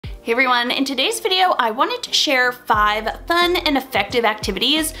Hey everyone, in today's video, I wanted to share 5 fun and effective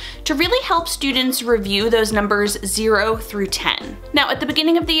activities to really help students review those numbers 0 through 10. Now, at the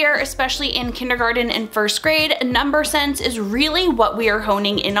beginning of the year, especially in kindergarten and first grade, number sense is really what we are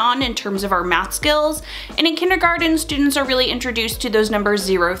honing in on in terms of our math skills. And in kindergarten, students are really introduced to those numbers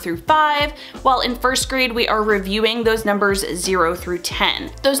 0 through 5, while in first grade, we are reviewing those numbers 0 through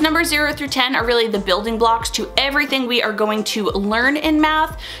 10. Those numbers 0 through 10 are really the building blocks to everything we are going to learn in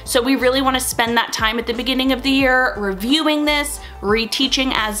math. So we really want to spend that time at the beginning of the year reviewing this,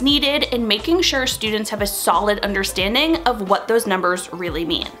 reteaching as needed, and making sure students have a solid understanding of what those numbers really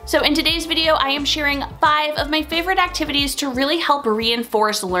mean. So in today's video, I am sharing 5 of my favorite activities to really help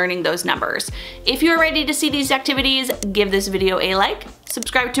reinforce learning those numbers. If you are ready to see these activities, give this video a like,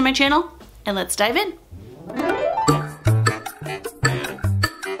 subscribe to my channel, and let's dive in.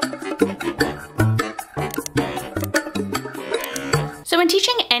 So when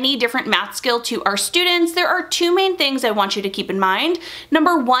teaching any different math skill to our students, there are 2 main things I want you to keep in mind.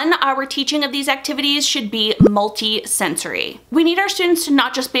 Number 1, our teaching of these activities should be multi-sensory. We need our students to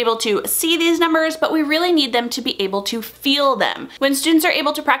not just be able to see these numbers, but we really need them to be able to feel them. When students are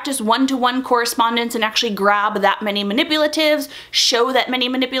able to practice one-to-one correspondence and actually grab that many manipulatives, show that many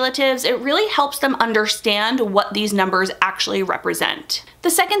manipulatives, it really helps them understand what these numbers actually represent. The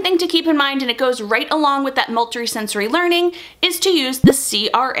second thing to keep in mind, and it goes right along with that multi-sensory learning, is to use the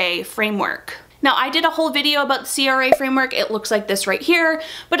CRA framework. Now, I did a whole video about the CRA framework. It looks like this right here,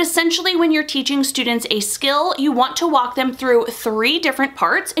 but essentially when you're teaching students a skill, you want to walk them through 3 different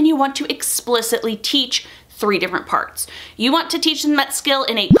parts and you want to explicitly teach 3 different parts. You want to teach them that skill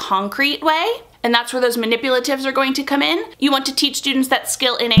in a concrete way, and that's where those manipulatives are going to come in. You want to teach students that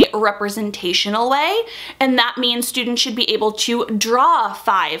skill in a representational way, and that means students should be able to draw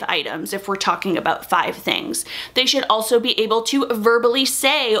 5 items if we're talking about 5 things. They should also be able to verbally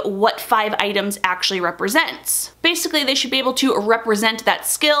say what 5 items actually represents. Basically, they should be able to represent that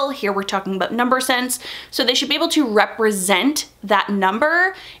skill. Here we're talking about number sense, so they should be able to represent that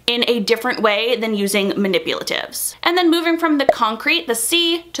number in a different way than using manipulatives. And then moving from the concrete, the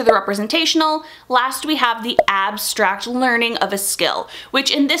C, to the representational, last we have the abstract learning of a skill,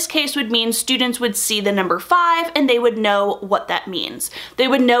 which in this case would mean students would see the number 5 and they would know what that means. They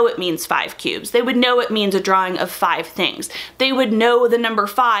would know it means 5 cubes. They would know it means a drawing of 5 things. They would know the number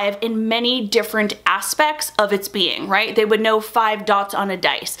 5 in many different aspects of its being, right? They would know 5 dots on a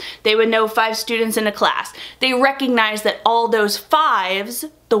dice. They would know 5 students in a class. They recognize that all those 5s,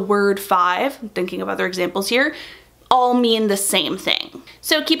 the word 5, I'm thinking of other examples here, all mean the same thing.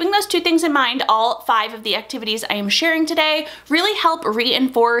 So keeping those 2 things in mind, all 5 of the activities I am sharing today really help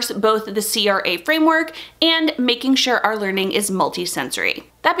reinforce both the CRA framework and making sure our learning is multisensory.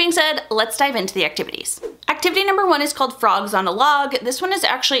 That being said, let's dive into the activities. Activity number 1 is called Frogs on a Log. This one is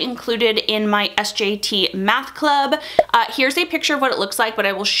actually included in my SJT Math Club. Here's a picture of what it looks like, but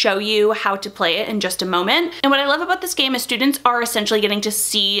I will show you how to play it in just a moment. And what I love about this game is students are essentially getting to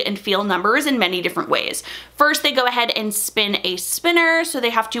see and feel numbers in many different ways. First, they go ahead and spin a spinner, so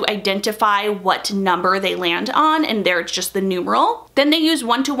they have to identify what number they land on, and there it's just the numeral. Then they use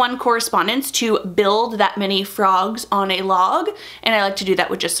one-to-one correspondence to build that many frogs on a log, and I like to do that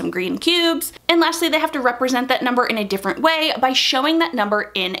with just some green cubes. And lastly, they have to represent that number in a different way by showing that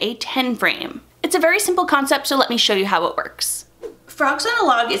number in a 10 frame. It's a very simple concept, so let me show you how it works. Frogs on a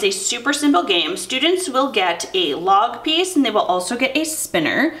Log is a super simple game. Students will get a log piece and they will also get a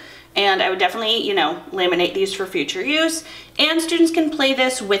spinner. And I would definitely, laminate these for future use. And students can play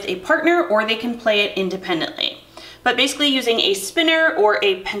this with a partner or they can play it independently. But basically using a spinner or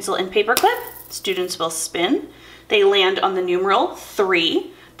a pencil and paper clip, students will spin. They land on the numeral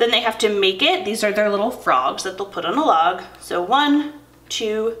 3. Then they have to make it. These are their little frogs that they'll put on a log. So 1,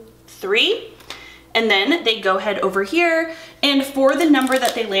 2, 3. And then they go ahead over here. And for the number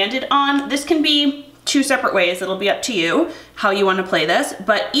that they landed on, this can be 2 separate ways. It'll be up to you how you want to play this.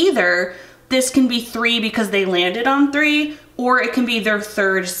 But either this can be 3 because they landed on 3, or it can be their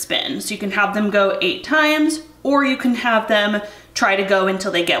 3rd spin. So you can have them go 8 times, or you can have them try to go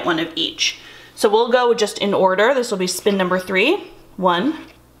until they get one of each. So we'll go just in order. This will be spin number 3. 1,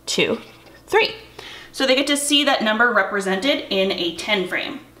 2, 3. So they get to see that number represented in a 10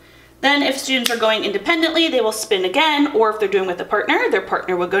 frame. Then if students are going independently, they will spin again, or if they're doing with a partner, their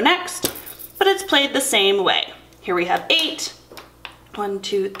partner will go next. But it's played the same way. Here we have 8. 1,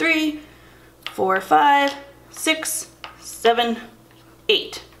 2, 3, 4, 5, 6, 7,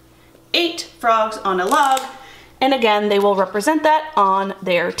 8. 8 frogs on a log. And again, they will represent that on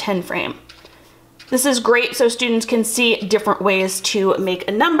their 10 frame. This is great so students can see different ways to make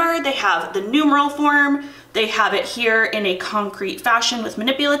a number. They have the numeral form, They have it here in a concrete fashion with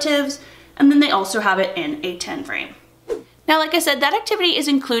manipulatives, and then they also have it in a 10 frame. Now, like I said, that activity is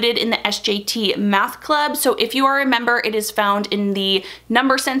included in the SJT Math Club, so if you are a member, it is found in the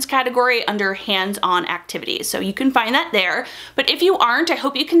number sense category under hands-on activities, so you can find that there. But if you aren't, I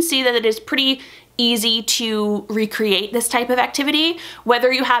hope you can see that it is pretty easy to recreate this type of activity.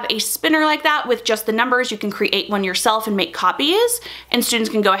 Whether you have a spinner like that with just the numbers, you can create one yourself and make copies, and students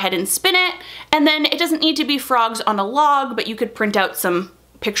can go ahead and spin it. And then it doesn't need to be frogs on a log, but you could print out some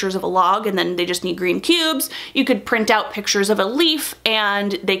pictures of a log and then they just need green cubes. You could print out pictures of a leaf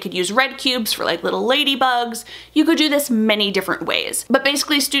and they could use red cubes for like little ladybugs. You could do this many different ways. But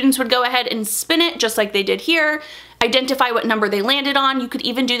basically students would go ahead and spin it just like they did here, identify what number they landed on. You could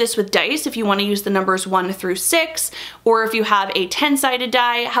even do this with dice if you want to use the numbers 1 through 6, or if you have a 10-sided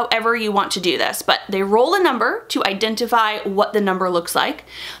die, however you want to do this. But they roll a number to identify what the number looks like.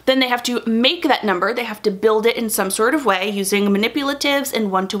 Then they have to make that number. They have to build it in some sort of way using manipulatives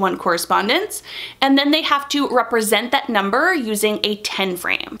and one-to-one correspondence. And then they have to represent that number using a 10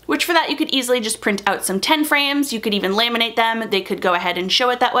 frame, which for that you could easily just print out some 10 frames. You could even laminate them. They could go ahead and show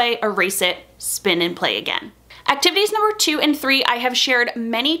it that way, erase it, spin and play again. Activities number 2 and 3 I have shared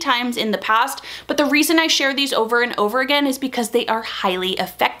many times in the past, but the reason I share these over and over again is because they are highly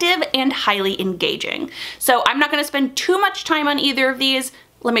effective and highly engaging. So I'm not going to spend too much time on either of these.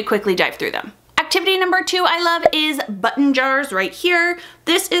 Let me quickly dive through them. Activity number 2 I love is button jars right here.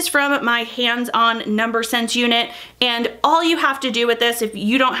 This is from my hands-on number sense unit, and all you have to do with this, if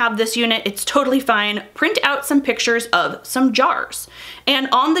you don't have this unit, it's totally fine. Print out some pictures of some jars. And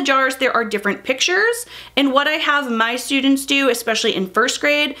on the jars, there are different pictures. And what I have my students do, especially in first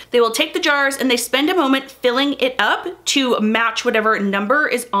grade, they will take the jars and they spend a moment filling it up to match whatever number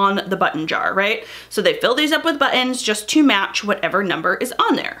is on the button jar, right? So they fill these up with buttons just to match whatever number is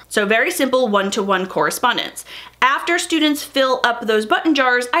on there. So very simple one-to-one correspondence. After students fill up those button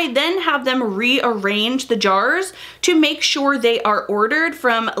jars, I then have them rearrange the jars to make sure they are ordered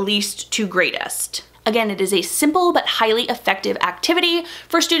from least to greatest. Again, it is a simple but highly effective activity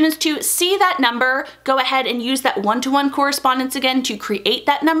for students to see that number, go ahead and use that one-to-one correspondence again to create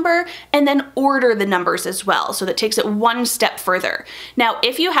that number, and then order the numbers as well. So that takes it one step further. Now,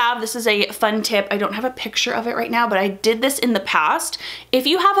 if you have, this is a fun tip, I don't have a picture of it right now, but I did this in the past. If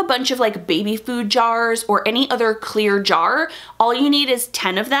you have a bunch of like baby food jars or any other clear jar, all you need is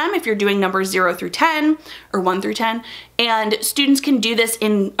 10 of them if you're doing numbers 0 through 10 or 1 through 10. And students can do this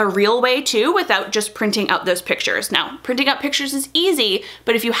in a real way too without just printing out those pictures. Now, printing out pictures is easy,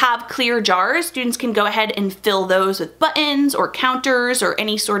 but if you have clear jars, students can go ahead and fill those with buttons or counters or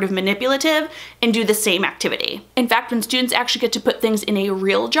any sort of manipulative and do the same activity. In fact, when students actually get to put things in a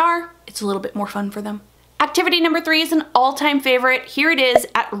real jar, it's a little bit more fun for them. Activity number 3 is an all-time favorite. Here it is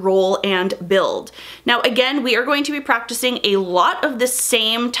at Roll and Build. Now again, we are going to be practicing a lot of the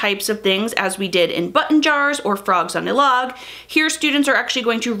same types of things as we did in button jars or frogs on a log. Here students are actually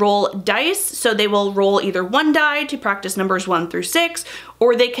going to roll dice, so they will roll either 1 die to practice numbers 1 through 6,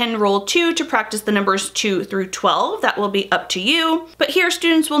 or they can roll 2 to practice the numbers 2 through 12. That will be up to you. But here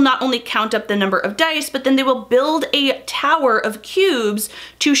students will not only count up the number of dice, but then they will build a tower of cubes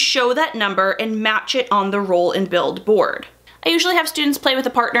to show that number and match it on the roll and build board. I usually have students play with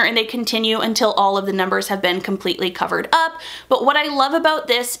a partner and they continue until all of the numbers have been completely covered up. But what I love about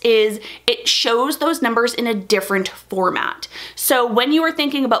this is it shows those numbers in a different format. So when you are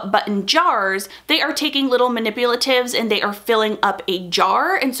thinking about button jars, they are taking little manipulatives and they are filling up a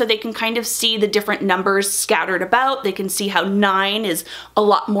jar. And so they can kind of see the different numbers scattered about. They can see how 9 is a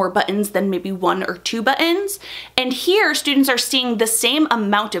lot more buttons than maybe 1 or 2 buttons. And here students are seeing the same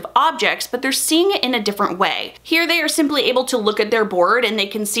amount of objects, but they're seeing it in a different way. Here they are simply able to look at their board and they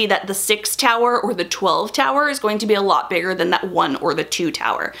can see that the 6 tower or the 12 tower is going to be a lot bigger than that 1 or the 2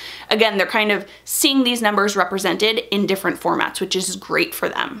 tower. Again, they're kind of seeing these numbers represented in different formats, which is great for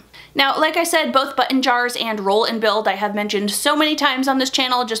them. Now, like I said, both button jars and roll and build I have mentioned so many times on this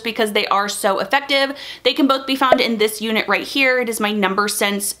channel just because they are so effective. They can both be found in this unit right here. It is my number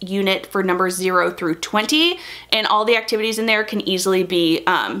sense unit for numbers 0 through 20, and all the activities in there can easily be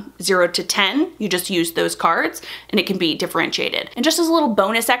 0 to 10. You just use those cards and it can be differentiated. And just as a little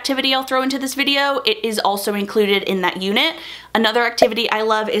bonus activity I'll throw into this video, it is also included in that unit. Another activity I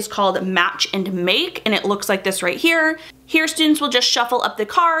love is called Match and Make, and it looks like this right here. Here, students will just shuffle up the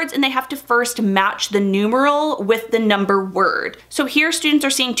cards and they have to first match the numeral with the number word. So here, students are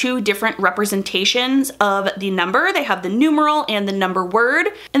seeing two different representations of the number. They have the numeral and the number word.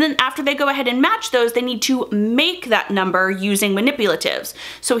 And then after they go ahead and match those, they need to make that number using manipulatives.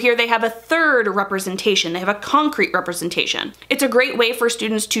 So here they have a third representation. They have a concrete representation. It's a great way for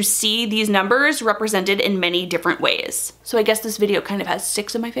students to see these numbers represented in many different ways. So I guess this video kind of has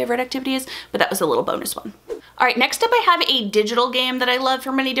 6 of my favorite activities, but that was a little bonus one. All right, next up I have a digital game that I love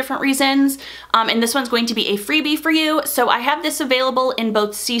for many different reasons, and this one's going to be a freebie for you. So I have this available in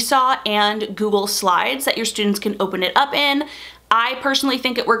both Seesaw and Google Slides that your students can open it up in. I personally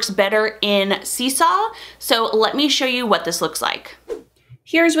think it works better in Seesaw, so let me show you what this looks like.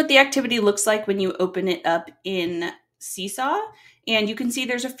 Here's what the activity looks like when you open it up in Seesaw. And you can see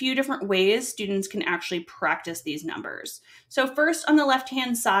there's a few different ways students can actually practice these numbers. So first, on the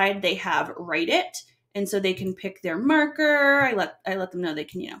left-hand side, they have write it. And so they can pick their marker. I let them know they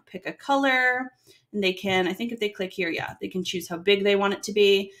can, pick a color. And they can, I think if they click here, yeah, they can choose how big they want it to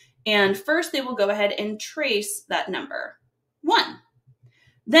be. And first, they will go ahead and trace that number, 1.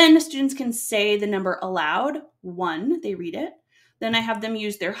 Then students can say the number aloud, 1, they read it. Then I have them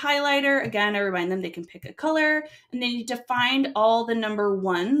use their highlighter. Again, I remind them they can pick a color, and they need to find all the number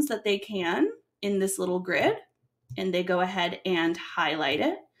 1s that they can in this little grid, and they go ahead and highlight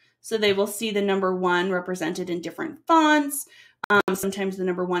it. So they will see the number 1 represented in different fonts. Sometimes the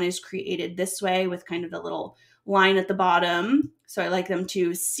number 1 is created this way with kind of the little line at the bottom. So I like them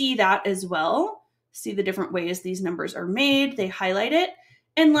to see that as well, see the different ways these numbers are made. They highlight it.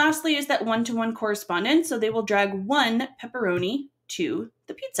 And lastly is that one-to-one correspondence. So they will drag 1 pepperoni to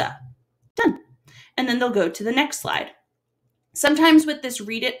the pizza. Done. And then they'll go to the next slide. Sometimes with this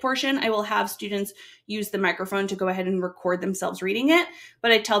read it portion, I will have students use the microphone to go ahead and record themselves reading it,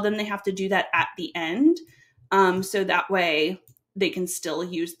 but I tell them they have to do that at the end. So that way they can still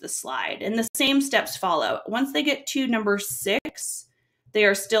use the slide. And the same steps follow. Once they get to number 6, they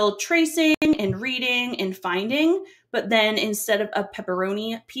are still tracing and reading and finding, but then instead of a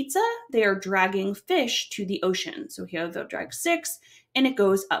pepperoni pizza, they are dragging fish to the ocean. So here they'll drag 6 and it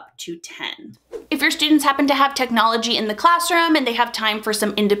goes up to 10. If your students happen to have technology in the classroom and they have time for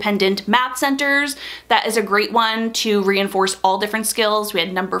some independent math centers, that is a great one to reinforce all different skills. We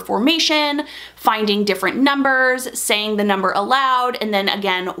had number formation, finding different numbers, saying the number aloud, and then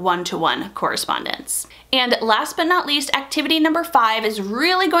again, one-to-one correspondence. And last but not least, activity number 5 is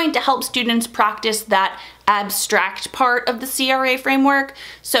really going to help students practice that abstract part of the CRA framework.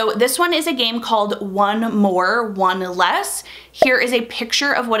 So this one is a game called One More, One Less. Here is a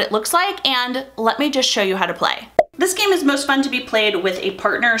picture of what it looks like, and let me just show you how to play. This game is most fun to be played with a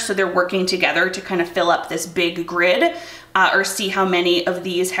partner, so they're working together to kind of fill up this big grid or see how many of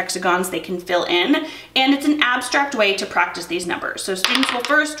these hexagons they can fill in. And it's an abstract way to practice these numbers. So students will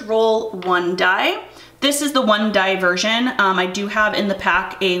first roll 1 die. This is the 1 die version. I do have in the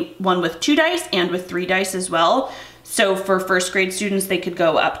pack a one with 2 dice and with 3 dice as well. So for first grade students, they could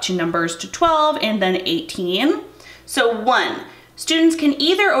go up to numbers to 12 and then 18. So 1, students can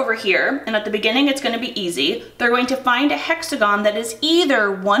either over here, and at the beginning it's going to be easy, they're going to find a hexagon that is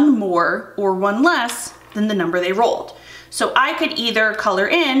either 1 more or 1 less than the number they rolled. So I could either color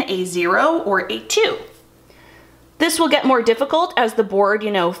in a 0 or a 2. This will get more difficult as the board,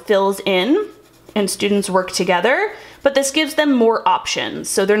 fills in and students work together, but this gives them more options.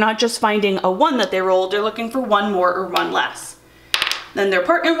 So they're not just finding a 1 that they rolled, they're looking for 1 more or 1 less. Then their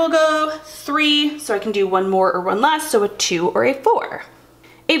partner will go 3, so I can do 1 more or 1 less, so a 2 or a 4.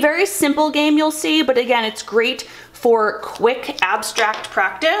 A very simple game you'll see, but again, it's great for quick abstract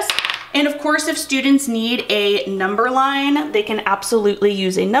practice. And of course, if students need a number line, they can absolutely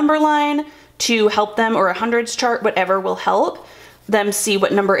use a number line to help them, or a hundreds chart, whatever will help them see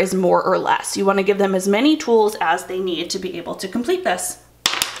what number is more or less. You want to give them as many tools as they need to be able to complete this.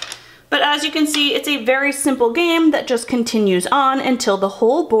 But as you can see, it's a very simple game that just continues on until the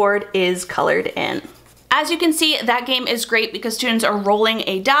whole board is colored in. As you can see, that game is great because students are rolling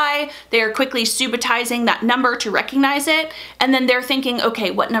a die, they are quickly subitizing that number to recognize it, and then they're thinking,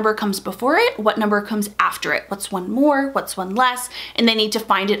 okay, what number comes before it? What number comes after it? What's 1 more? What's 1 less? And they need to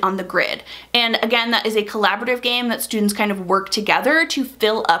find it on the grid. And again, that is a collaborative game that students kind of work together to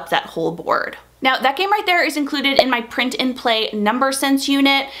fill up that whole board. Now that game right there is included in my print and play number sense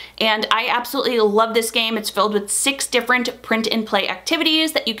unit, and I absolutely love this game. It's filled with 6 different print and play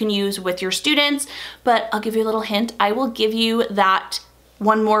activities that you can use with your students, but I'll give you a little hint. I will give you that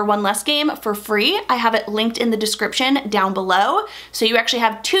 1 more, 1 less game for free. I have it linked in the description down below. So you actually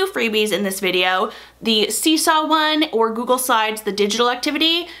have 2 freebies in this video, the Seesaw one or Google Slides, the digital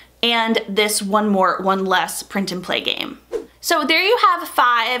activity, and this one more, one less print and play game. So there you have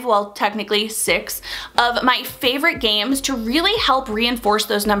 5, well technically 6, of my favorite games to really help reinforce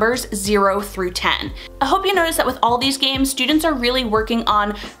those numbers 0 through 10. I hope you notice that with all these games, students are really working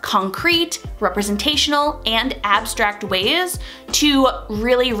on concrete, representational, and abstract ways to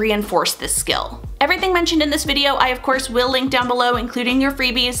really reinforce this skill. Everything mentioned in this video, I of course will link down below, including your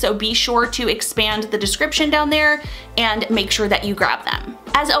freebies, so be sure to expand the description down there and make sure that you grab them.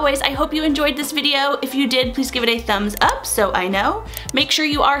 As always, I hope you enjoyed this video. If you did, please give it a thumbs up so I know. Make sure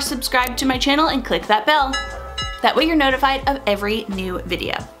you are subscribed to my channel and click that bell. That way you're notified of every new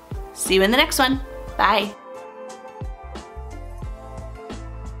video. See you in the next one. Bye.